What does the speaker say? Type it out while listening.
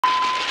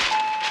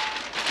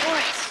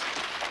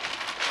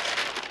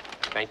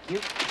Thank you.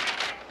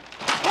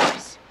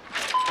 Morris.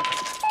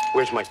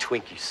 Where's my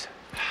Twinkies?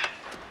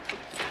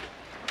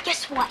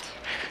 Guess what?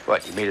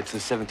 What, you made it to the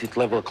 17th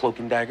level of Cloak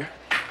and Dagger?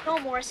 No,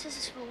 Morris, this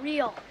is for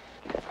real.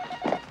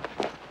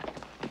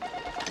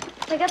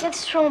 I got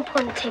this real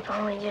important tape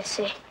I want you to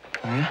see.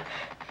 Oh, yeah?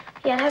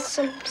 Yeah, it has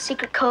some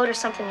secret code or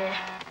something in it.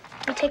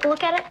 Can you take a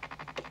look at it?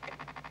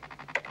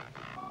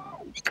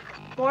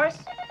 Morris,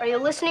 are you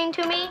listening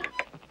to me?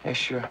 Yeah,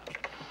 sure.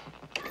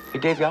 Hey,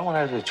 Davey, I want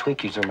either the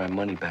Twinkies or my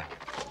money back.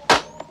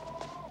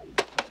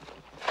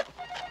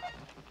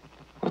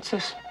 What's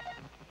this?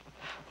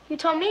 You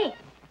tell me.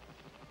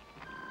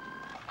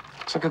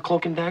 It's like a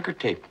Cloak and Dagger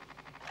tape.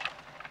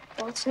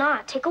 Well, it's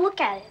not. Take a look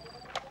at it.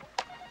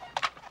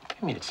 What do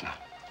you mean it's not?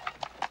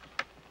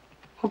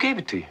 Who gave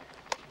it to you?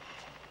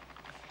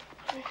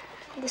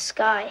 This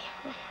guy.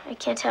 I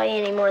can't tell you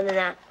any more than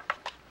that.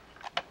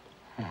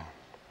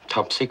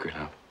 Top secret,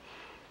 huh?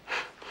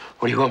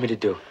 What do you want me to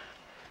do?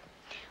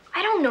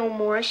 I don't know,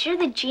 Morris. You're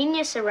the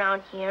genius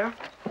around here.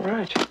 All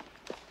right.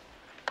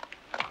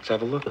 Let's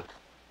have a look.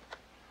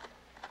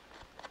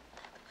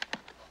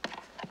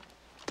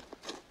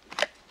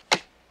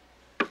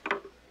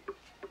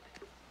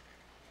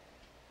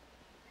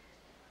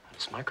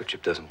 This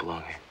microchip doesn't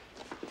belong here.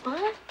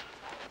 What?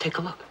 Take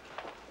a look.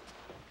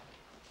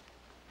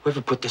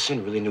 Whoever put this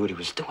in really knew what he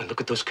was doing. Look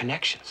at those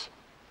connections.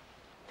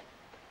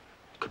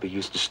 Could be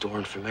used to store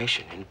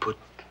information, input,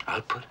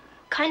 output.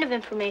 What kind of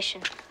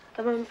information?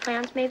 Government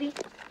plans, maybe?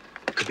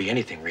 Could be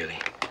anything, really.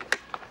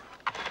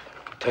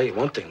 I'll tell you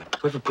one thing.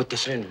 Whoever put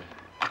this in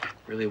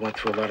really went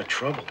through a lot of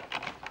trouble.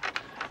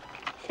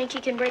 Think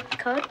you can break the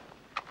code?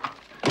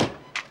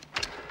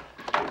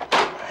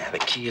 Yeah, the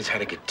key is how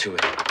to get to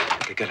it.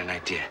 I got an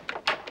idea.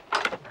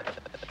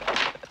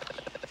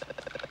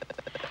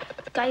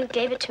 The guy who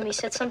gave it to me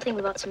said something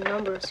about some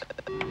numbers.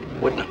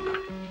 What number?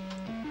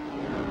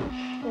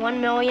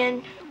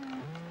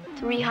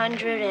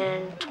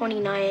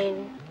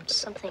 1,329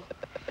 something.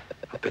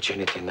 I'll bet you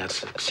anything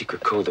that's the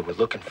secret code that we're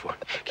looking for.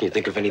 Can you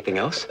think of anything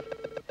else?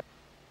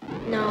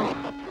 No.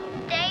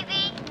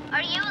 Davey,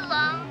 are you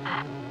alone?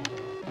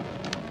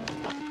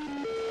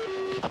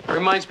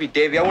 Reminds me,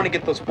 Davey, I want to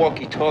get those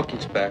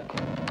walkie-talkies back.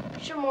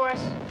 Sure,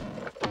 Morris.